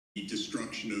the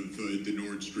destruction of the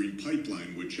Nord Stream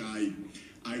pipeline, which I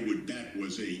would bet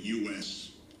was a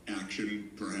U.S. action,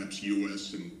 perhaps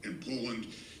U.S. and Poland.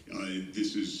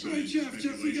 This is right, Jeff,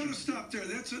 we got to stop there.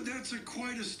 That's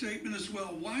quite a statement as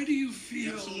well. Why do you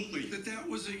feel that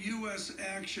was a U.S.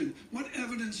 action? What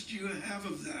evidence do you have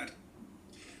of that?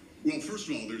 Well, first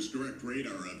of all, there's direct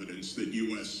radar evidence that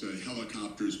U.S.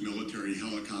 helicopters, military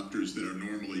helicopters that are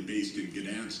normally based in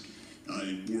Gdansk,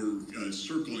 were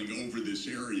circling over this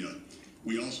area.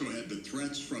 We also had the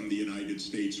threats from the United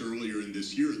States earlier in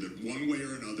this year that one way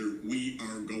or another, we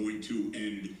are going to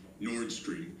end Nord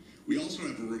Stream. We also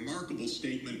have a remarkable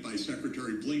statement by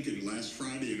Secretary Blinken last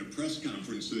Friday in a press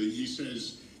conference. He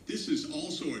says, this is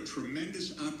also a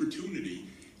tremendous opportunity.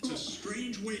 It's a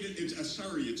strange way to, it's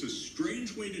a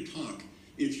strange way to talk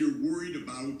if you're worried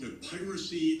about the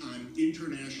piracy on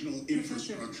international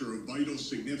infrastructure of vital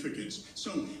significance.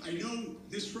 So I know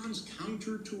this runs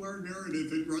counter to our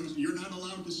narrative. It runs, you're not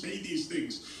allowed to say these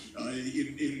things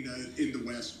in the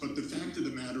West. But the fact of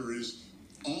the matter is,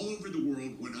 all over the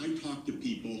world, when I talk to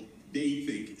people, they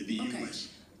think the U.S.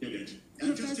 did it.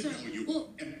 And just to tell you,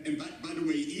 and by the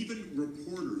way, even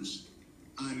reporters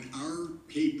on our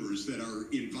papers that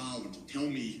are involved tell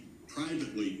me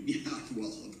privately, yeah, well,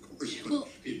 of course, but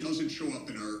it doesn't show up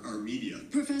in our media.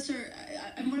 Professor,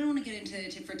 I don't want to get into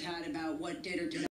tit for tat about what did or did not.